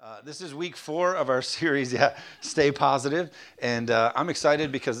This is week 4 of our series, Stay Positive. And I'm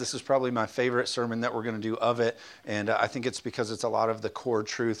excited because this is probably my favorite sermon that we're going to do of it. And I think it's because it's a lot of the core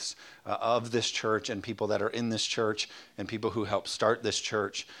truths of this church and people that are in this church and people who helped start this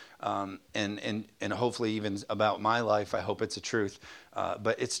church. And hopefully even about my life, I hope it's a truth.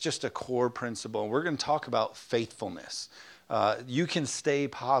 But it's just a core principle. We're going to talk about faithfulness. You can stay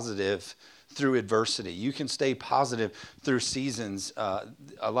positive through adversity. You can stay positive through seasons.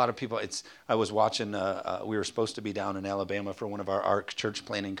 A lot of people, I was watching, we were supposed to be down in Alabama for one of our ARC church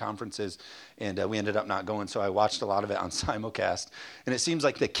planning conferences, and we ended up not going, so I watched a lot of it on simulcast. And it seems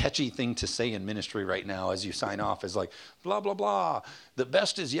like the catchy thing to say in ministry right now as you sign off is like, blah, blah, blah, the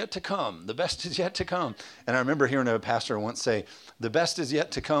best is yet to come, the best is yet to come. And I remember hearing a pastor once say, the best is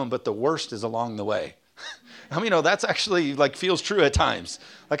yet to come, but the worst is along the way. I mean, that's actually feels true at times.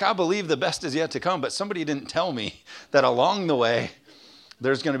 I believe the best is yet to come, but somebody didn't tell me that along the way,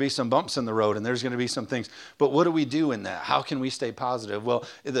 there's going to be some bumps in the road and there's going to be some things. But what do we do in that? How can we stay positive? Well,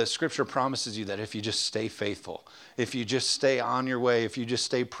 the scripture promises you that if you just stay faithful, if you just stay on your way, if you just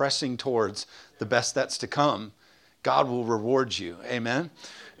stay pressing towards the best that's to come, God will reward you. Amen.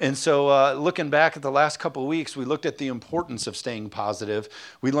 And so looking back at the last couple of weeks, we looked at the importance of staying positive.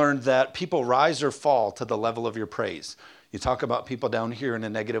 We learned that people rise or fall to the level of your praise. You talk about people down here in a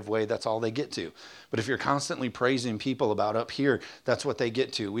negative way, that's all they get to. But if you're constantly praising people about up here, that's what they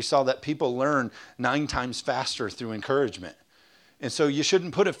get to. We saw that people learn 9 times faster through encouragement. And so you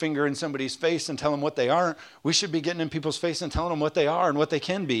shouldn't put a finger in somebody's face and tell them what they aren't. We should be getting in people's face and telling them what they are and what they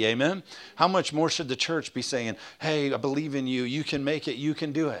can be. Amen? How much more should the church be saying, hey, I believe in you. You can make it. You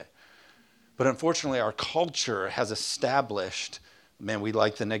can do it. But unfortunately, our culture has established, man, we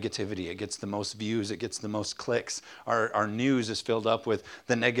like the negativity. It gets the most views. It gets the most clicks. Our news is filled up with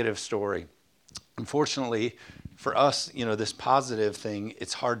the negative story. Unfortunately, for us, this positive thing,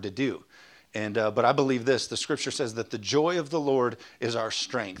 it's hard to do. And but I believe this, the scripture says that the joy of the Lord is our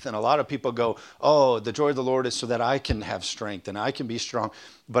strength. And a lot of people go, oh, the joy of the Lord is so that I can have strength and I can be strong.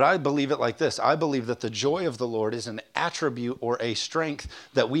 But I believe it like this. I believe that the joy of the Lord is an attribute or a strength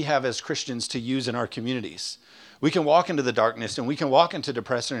that we have as Christians to use in our communities. We can walk into the darkness and we can walk into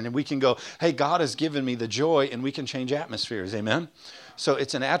depression and we can go, hey, God has given me the joy, and we can change atmospheres. Amen. So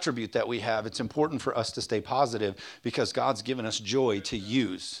it's an attribute that we have. It's important for us to stay positive because God's given us joy to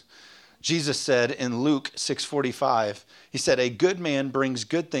use. Jesus said in Luke 6:45, he said, a good man brings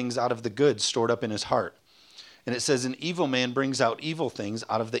good things out of the good stored up in his heart. And it says, an evil man brings out evil things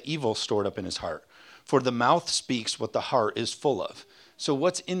out of the evil stored up in his heart. For the mouth speaks what the heart is full of. So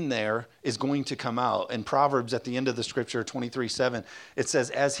what's in there is going to come out. In Proverbs at the end of the scripture, 23:7, it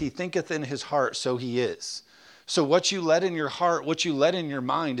says, as he thinketh in his heart, so he is. So what you let in your heart, what you let in your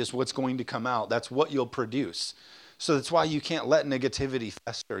mind is what's going to come out. That's what you'll produce. So that's why you can't let negativity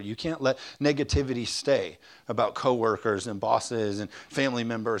fester. You can't let negativity stay about coworkers and bosses and family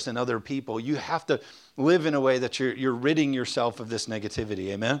members and other people. You have to live in a way that you're ridding yourself of this negativity.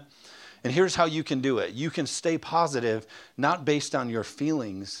 Amen? And here's how you can do it. You can stay positive, not based on your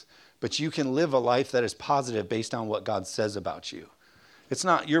feelings, but you can live a life that is positive based on what God says about you. It's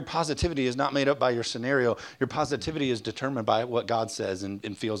not, your positivity is not made up by your scenario. Your positivity is determined by what God says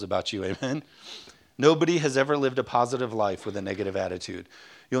and feels about you. Amen? Nobody has ever lived a positive life with a negative attitude.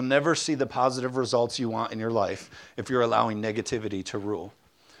 You'll never see the positive results you want in your life if you're allowing negativity to rule.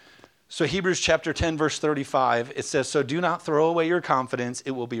 So Hebrews chapter 10, verse 35, it says, so do not throw away your confidence.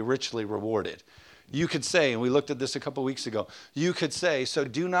 It will be richly rewarded. You could say, and we looked at this a couple weeks ago, you could say, so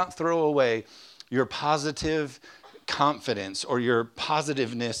do not throw away your positive confidence or your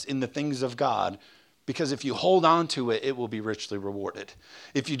positiveness in the things of God, because if you hold on to it, it will be richly rewarded.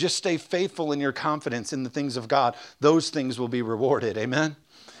 If you just stay faithful in your confidence in the things of God, those things will be rewarded. Amen?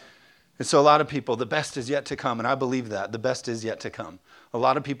 And so a lot of people, the best is yet to come, and I believe that. The best is yet to come. A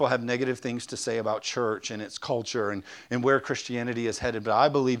lot of people have negative things to say about church and its culture and where Christianity is headed, but I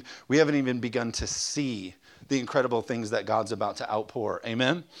believe we haven't even begun to see the incredible things that God's about to outpour.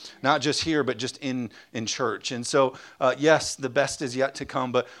 Amen? Not just here, but just in church. And so, yes, the best is yet to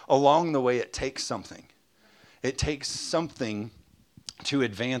come, but along the way, it takes something. It takes something to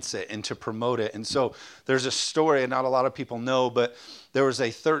advance it and to promote it. And so there's a story, and not a lot of people know, but there was a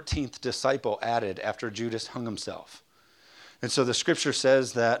 13th disciple added after Judas hung himself. And so the scripture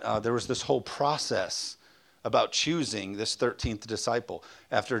says that there was this whole process about choosing this 13th disciple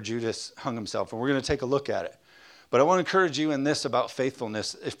after Judas hung himself. And we're going to take a look at it. But I want to encourage you in this about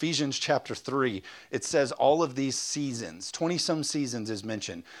faithfulness. Ephesians chapter 3, it says all of these seasons, 20-some seasons is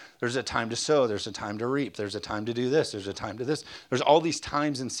mentioned. There's a time to sow. There's a time to reap. There's a time to do this. There's a time to this. There's all these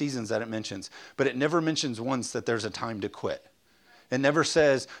times and seasons that it mentions. But it never mentions once that there's a time to quit. It never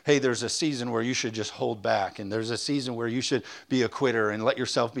says, hey, there's a season where you should just hold back, and there's a season where you should be a quitter and let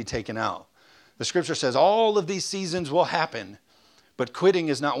yourself be taken out. The scripture says all of these seasons will happen, but quitting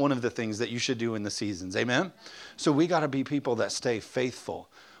is not one of the things that you should do in the seasons. Amen? So we got to be people that stay faithful.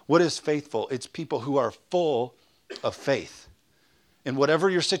 What is faithful? It's people who are full of faith. In whatever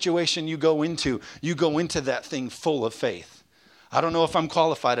your situation you go into that thing full of faith. I don't know if I'm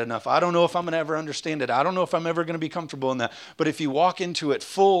qualified enough. I don't know if I'm going to ever understand it. I don't know if I'm ever going to be comfortable in that. But if you walk into it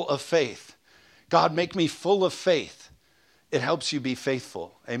full of faith, God, make me full of faith, it helps you be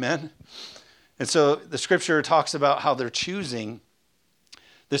faithful. Amen? And so the scripture talks about how they're choosing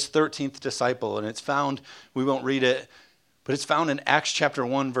this 13th disciple. And it's found, we won't read it, but it's found in Acts chapter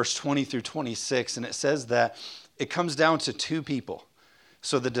 1, verse 20 through 26. And it says that it comes down to two people.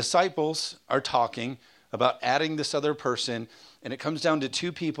 So the disciples are talking about adding this other person, and it comes down to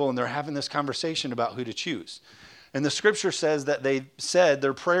two people, and they're having this conversation about who to choose. And the scripture says that they said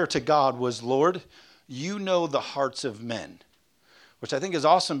their prayer to God was, Lord, you know the hearts of men, which I think is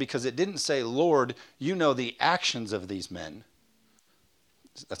awesome because it didn't say, Lord, you know the actions of these men.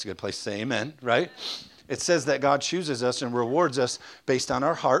 That's a good place to say amen, right? It says that God chooses us and rewards us based on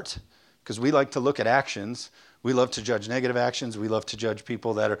our heart, because we like to look at actions. We love to judge negative actions. We love to judge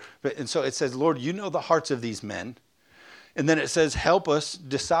people that are, and so it says, Lord, you know the hearts of these men. And then it says, help us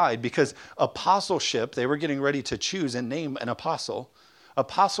decide, because apostleship, they were getting ready to choose and name an apostle.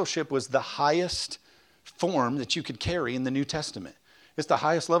 Apostleship was the highest form that you could carry in the New Testament. It's the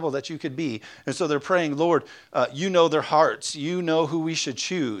highest level that you could be. And so they're praying, Lord, you know their hearts. You know who we should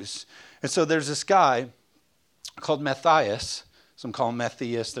choose. And so there's this guy called Matthias. Some call him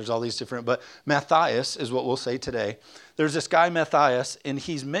Matthias. There's all these different, but Matthias is what we'll say today. There's this guy Matthias, and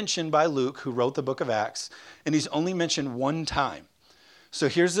he's mentioned by Luke, who wrote the book of Acts, and he's only mentioned one time. So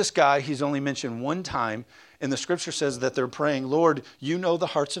here's this guy, he's only mentioned one time, and the scripture says that they're praying, Lord, you know the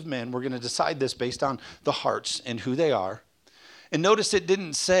hearts of men. We're going to decide this based on the hearts and who they are. And notice it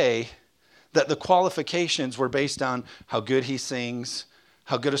didn't say that the qualifications were based on how good he sings,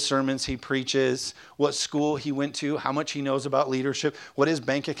 how good of sermons he preaches, what school he went to, how much he knows about leadership, what his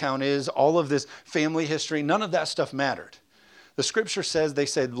bank account is, all of this family history. None of that stuff mattered. The scripture says they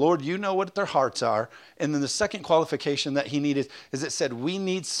said, Lord, you know what their hearts are. And then the second qualification that he needed is it said, we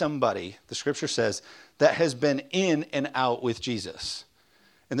need somebody, the scripture says, that has been in and out with Jesus.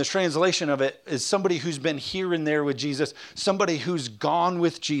 And the translation of it is somebody who's been here and there with Jesus, somebody who's gone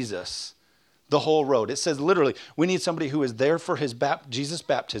with Jesus the whole road. It says literally, we need somebody who is there for his Jesus'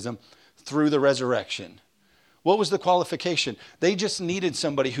 baptism through the resurrection. What was the qualification? They just needed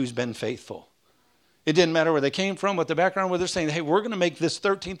somebody who's been faithful. It didn't matter where they came from, what the background was. They're saying, hey, we're going to make this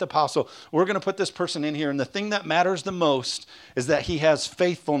 13th apostle. We're going to put this person in here. And the thing that matters the most is that he has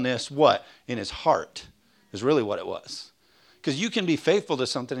faithfulness, what? In his heart is really what it was. Because you can be faithful to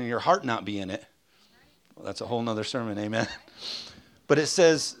something and your heart not be in it. Well, that's a whole nother sermon, amen? But it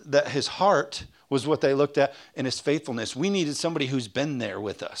says that his heart was what they looked at, and his faithfulness. We needed somebody who's been there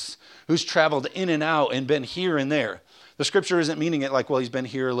with us, who's traveled in and out and been here and there. The scripture isn't meaning it like, well, he's been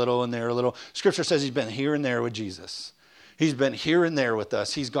here a little and there a little. Scripture says he's been here and there with Jesus. He's been here and there with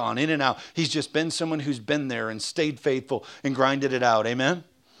us. He's gone in and out. He's just been someone who's been there and stayed faithful and grinded it out. Amen?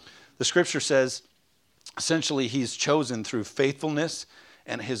 The scripture says, essentially, he's chosen through faithfulness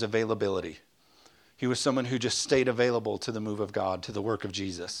and his availability. He was someone who just stayed available to the move of God, to the work of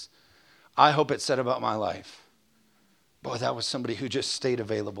Jesus. I hope it said about my life, boy, that was somebody who just stayed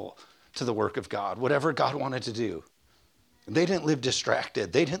available to the work of God, whatever God wanted to do. They didn't live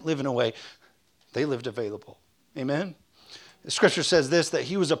distracted. They didn't live in a way. They lived available. Amen? The scripture says this, that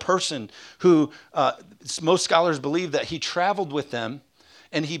he was a person who, most scholars believe that he traveled with them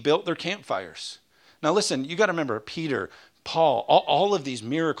and he built their campfires. Now listen, you got to remember, Peter, Paul, all of these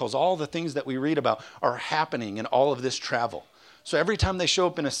miracles, all the things that we read about are happening in all of this travel. So every time they show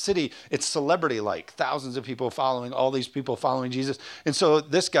up in a city, it's celebrity-like. Thousands of people following, all these people following Jesus. And so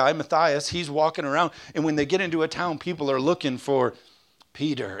this guy, Matthias, he's walking around. And when they get into a town, people are looking for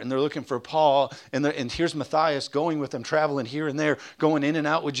Peter and they're looking for Paul. And here's Matthias going with them, traveling here and there, going in and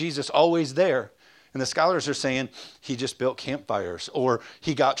out with Jesus, always there. And the scholars are saying he just built campfires or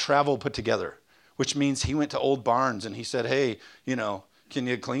he got travel put together, which means he went to old barns and he said, hey, can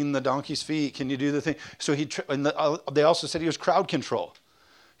you clean the donkey's feet? Can you do the thing? So they also said he was crowd control.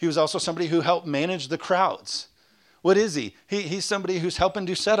 He was also somebody who helped manage the crowds. What is he? He's somebody who's helping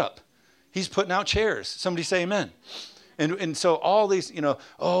do setup. He's putting out chairs. Somebody say amen. And so all these,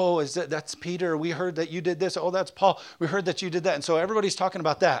 that's Peter. We heard that you did this. Oh, that's Paul. We heard that you did that. And so everybody's talking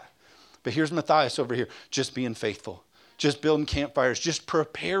about that. But here's Matthias over here, just being faithful. just building campfires, just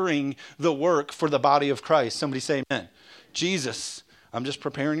preparing the work for the body of Christ. Somebody say amen. Jesus, I'm just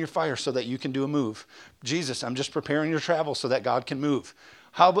preparing your fire so that you can do a move. Jesus, I'm just preparing your travel so that God can move.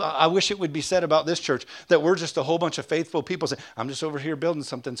 I wish it would be said about this church that we're just a whole bunch of faithful people saying, I'm just over here building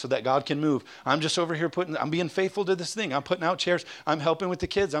something so that God can move. I'm just over here I'm being faithful to this thing. I'm putting out chairs. I'm helping with the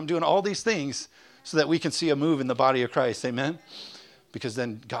kids. I'm doing all these things so that we can see a move in the body of Christ. Amen? Because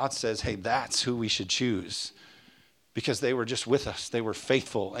then God says, hey, that's who we should choose. Because they were just with us. They were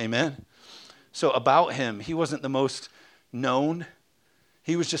faithful. Amen? So about him, he wasn't the most known.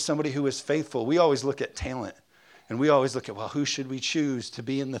 He was just somebody who was faithful. We always look at talent. And we always look at, well, who should we choose to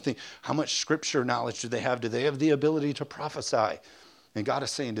be in the thing? How much scripture knowledge do they have? Do they have the ability to prophesy? And God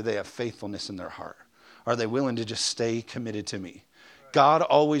is saying, do they have faithfulness in their heart? Are they willing to just stay committed to me? God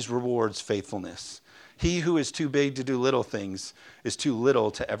always rewards faithfulness. He who is too big to do little things is too little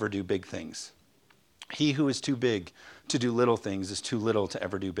to ever do big things. He who is too big to do little things is too little to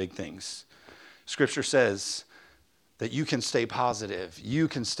ever do big things. Scripture says that you can stay positive. You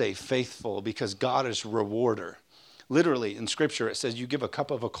can stay faithful because God is a rewarder. Literally, in Scripture, it says you give a cup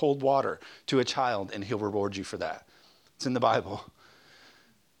of a cold water to a child and he'll reward you for that. It's in the Bible.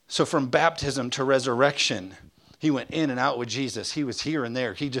 So from baptism to resurrection, he went in and out with Jesus. He was here and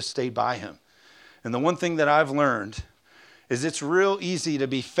there. He just stayed by him. And the one thing that I've learned is it's real easy to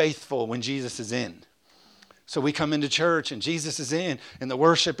be faithful when Jesus is in. So we come into church and Jesus is in and the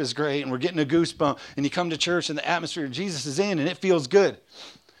worship is great and we're getting a goosebump. And you come to church and the atmosphere, Jesus is in and it feels good.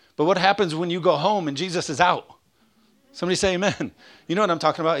 But what happens when you go home and Jesus is out? Somebody say amen. You know what I'm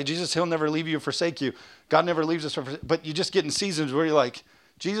talking about? Jesus, he'll never leave you or forsake you. God never leaves us. But you just get in seasons where you're like,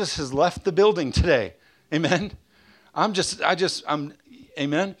 Jesus has left the building today. Amen.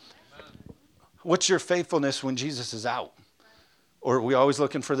 Amen. What's your faithfulness when Jesus is out? Or are we always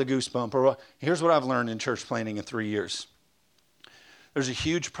looking for the goosebump? Or here's what I've learned in church planning in 3 years. There's a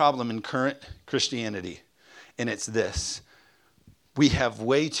huge problem in current Christianity, and it's this. We have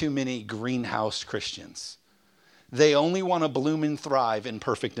way too many greenhouse Christians. They only want to bloom and thrive in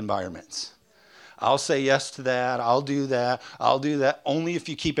perfect environments. I'll say yes to that. I'll do that. I'll do that. Only if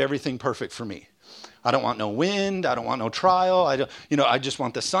you keep everything perfect for me. I don't want no wind. I don't want no trial. I just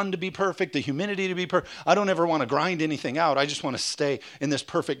want the sun to be perfect, the humidity to be perfect. I don't ever want to grind anything out. I just want to stay in this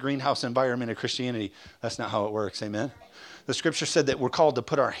perfect greenhouse environment of Christianity. That's not how it works. Amen. The scripture said that we're called to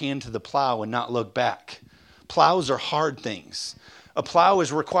put our hand to the plow and not look back. Plows are hard things. A plow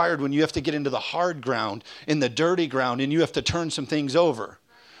is required when you have to get into the hard ground, in the dirty ground, and you have to turn some things over.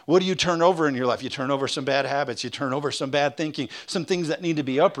 What do you turn over in your life? You turn over some bad habits. You turn over some bad thinking, some things that need to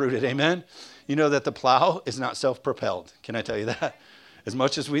be uprooted. Amen? You know that the plow is not self-propelled. Can I tell you that? As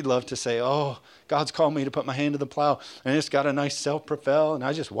much as we'd love to say, oh, God's called me to put my hand to the plow, and it's got a nice self-propel, and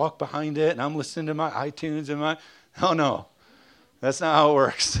I just walk behind it, and I'm listening to my iTunes and my... Oh, no. That's not how it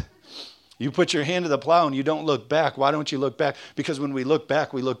works. You put your hand to the plow and you don't look back. Why don't you look back? Because when we look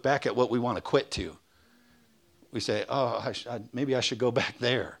back at what we want to quit to. We say, oh, maybe I should go back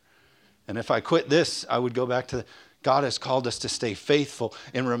there. And if I quit this, I would go back to... God has called us to stay faithful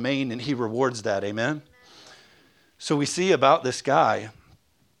and remain, and he rewards that. Amen? So we see about this guy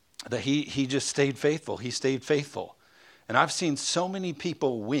that he just stayed faithful. He stayed faithful. And I've seen so many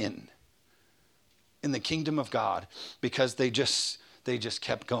people win in the kingdom of God because they just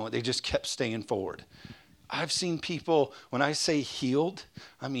kept going. They just kept staying forward. I've seen people, when I say healed,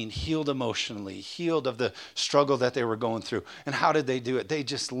 I mean healed emotionally, healed of the struggle that they were going through. And how did they do it? They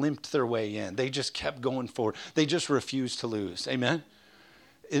just limped their way in. They just kept going forward. They just refused to lose. Amen?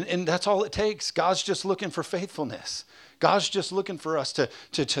 And that's all it takes. God's just looking for faithfulness. God's just looking for us to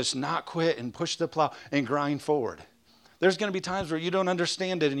just not quit and push the plow and grind forward. There's going to be times where you don't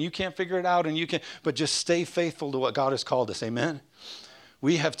understand it and you can't figure it out, but just stay faithful to what God has called us. Amen?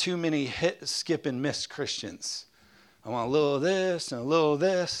 We have too many hit, skip, and miss Christians. I want a little of this and a little of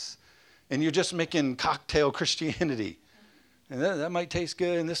this. And you're just making cocktail Christianity. And that might taste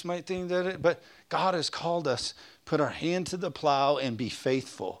good and this might think that, but God has called us, put our hand to the plow and be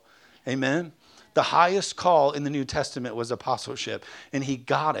faithful. Amen? The highest call in the New Testament was apostleship. And he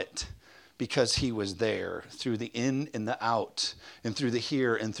got it because he was there through the in and the out and through the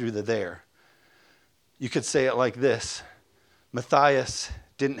here and through the there. You could say it like this. Matthias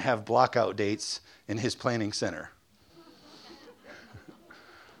didn't have blockout dates in his planning center.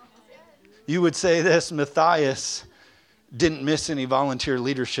 You would say this, Matthias didn't miss any volunteer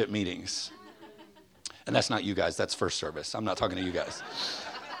leadership meetings. And that's not you guys, that's first service. I'm not talking to you guys.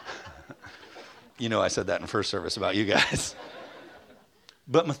 You know I said that in first service about you guys.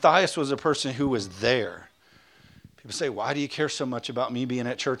 But Matthias was a person who was there. People say, why do you care so much about me being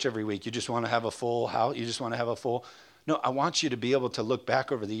at church every week? You just want to have a full house? You just want to have a full... No, I want you to be able to look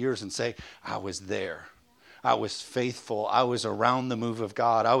back over the years and say, I was there. I was faithful. I was around the move of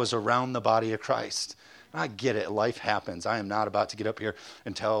God. I was around the body of Christ. I get it. Life happens. I am not about to get up here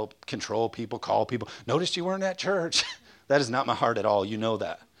and control people, call people. Notice you weren't at church. That is not my heart at all. You know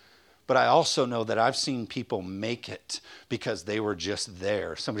that. But I also know that I've seen people make it because they were just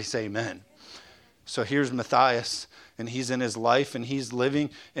there. Somebody say amen. So here's Matthias, and he's in his life, and he's living,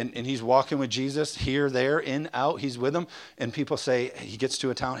 and he's walking with Jesus here, there, in, out. He's with them. And people say, he gets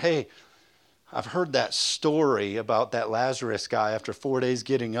to a town, hey, I've heard that story about that Lazarus guy after 4 days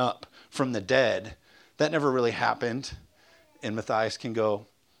getting up from the dead. That never really happened. And Matthias can go,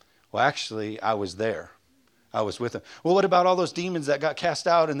 well, actually, I was there. I was with him. Well, what about all those demons that got cast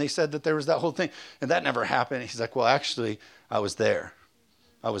out and they said that there was that whole thing and that never happened? He's like, well, actually, I was there.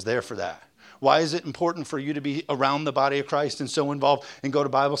 I was there for that. Why is it important for you to be around the body of Christ and so involved and go to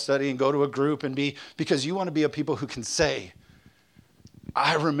Bible study and go to a group and because you want to be a people who can say,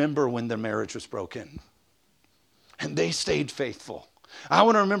 I remember when their marriage was broken and they stayed faithful. I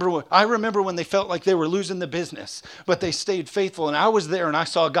remember when they felt like they were losing the business, but they stayed faithful, and I was there and I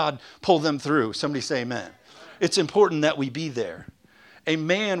saw God pull them through. Somebody say amen. It's important that we be there. A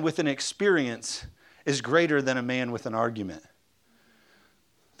man with an experience is greater than a man with an argument.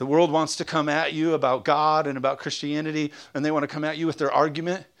 The world wants to come at you about God and about Christianity, and they want to come at you with their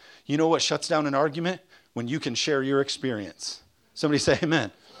argument. You know what shuts down an argument? When you can share your experience. Somebody say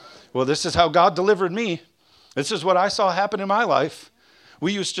amen. Well, this is how God delivered me. This is what I saw happen in my life.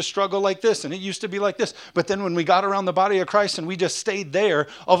 We used to struggle like this, and it used to be like this. But then when we got around the body of Christ and we just stayed there,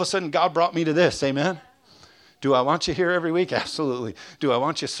 all of a sudden God brought me to this. Amen? Do I want you here every week? Absolutely. Do I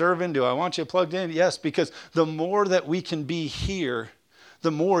want you serving? Do I want you plugged in? Yes, because the more that we can be here,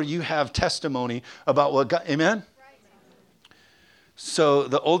 the more you have testimony about what God, amen? So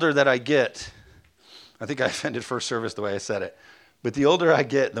the older that I get, I think I offended first service the way I said it, but the older I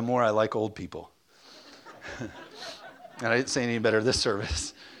get, the more I like old people. And I didn't say any better this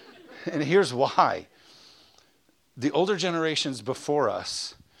service. And here's why. The older generations before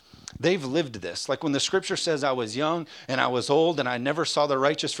us, they've lived this. Like when the scripture says I was young and I was old and I never saw the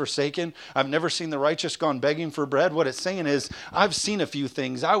righteous forsaken. I've never seen the righteous gone begging for bread. What it's saying is I've seen a few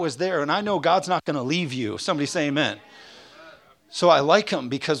things. I was there and I know God's not going to leave you. Somebody say amen. So I like them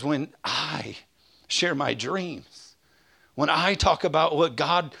because when I share my dreams, when I talk about what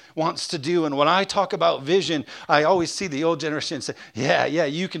God wants to do and when I talk about vision, I always see the old generation say, yeah,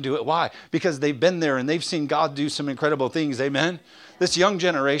 you can do it. Why? Because they've been there and they've seen God do some incredible things. Amen? This young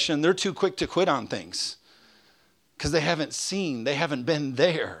generation, they're too quick to quit on things because they haven't seen, they haven't been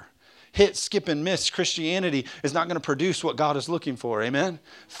there. Hit, skip, and miss. Christianity is not going to produce what God is looking for. Amen?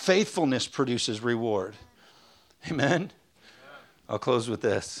 Faithfulness produces reward. Amen? I'll close with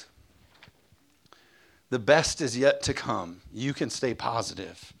this. The best is yet to come. You can stay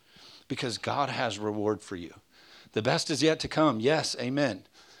positive because God has reward for you. The best is yet to come. Yes, amen.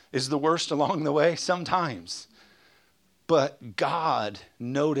 Is the worst along the way? Sometimes. But God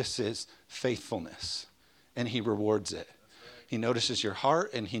notices faithfulness and he rewards it. He notices your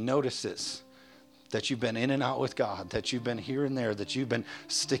heart and he notices that you've been in and out with God, that you've been here and there, that you've been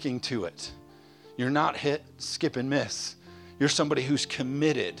sticking to it. You're not hit, skip, and miss. You're somebody who's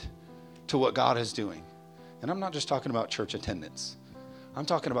committed to what God is doing. And I'm not just talking about church attendance. I'm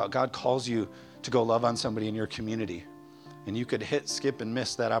talking about God calls you to go love on somebody in your community. And you could hit, skip, and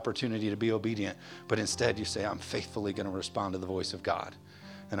miss that opportunity to be obedient. But instead you say, I'm faithfully going to respond to the voice of God.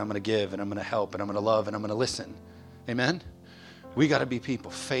 And I'm going to give, and I'm going to help, and I'm going to love, and I'm going to listen. Amen? We got to be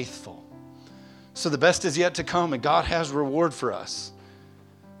people faithful. So the best is yet to come, and God has reward for us.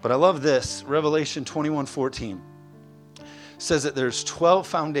 But I love this. Revelation 21:14 says that there's 12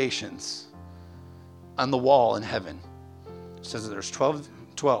 foundations on the wall in heaven. It says that there's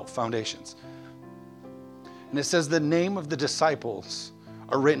 12 foundations. And it says the name of the disciples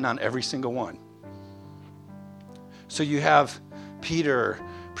are written on every single one. So you have Peter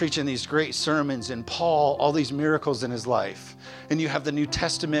preaching these great sermons and Paul, all these miracles in his life. And you have the New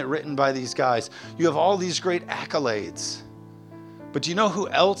Testament written by these guys. You have all these great accolades. But do you know who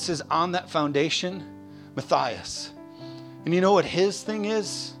else is on that foundation? Matthias. And you know what his thing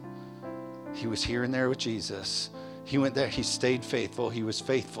is? He was here and there with Jesus. He went there. He stayed faithful. He was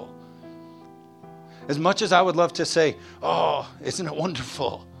faithful. As much as I would love to say, oh, isn't it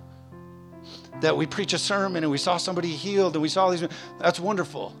wonderful that we preach a sermon and we saw somebody healed and we saw these, that's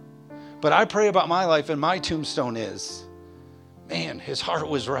wonderful. But I pray about my life and my tombstone is, man, his heart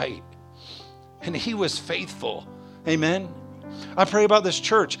was right. And he was faithful. Amen. I pray about this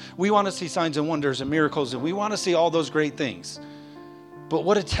church. We want to see signs and wonders and miracles, and we want to see all those great things. But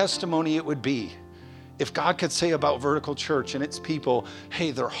what a testimony it would be if God could say about Vertical Church and its people, hey,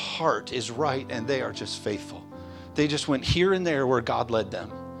 their heart is right and they are just faithful. They just went here and there where God led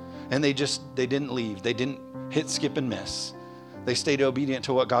them. And they didn't leave. They didn't hit, skip, and miss. They stayed obedient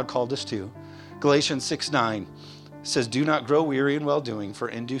to what God called us to. Galatians 6:9 says, do not grow weary in well-doing, for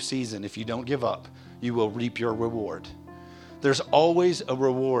in due season, if you don't give up, you will reap your reward. There's always a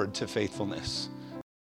reward to faithfulness.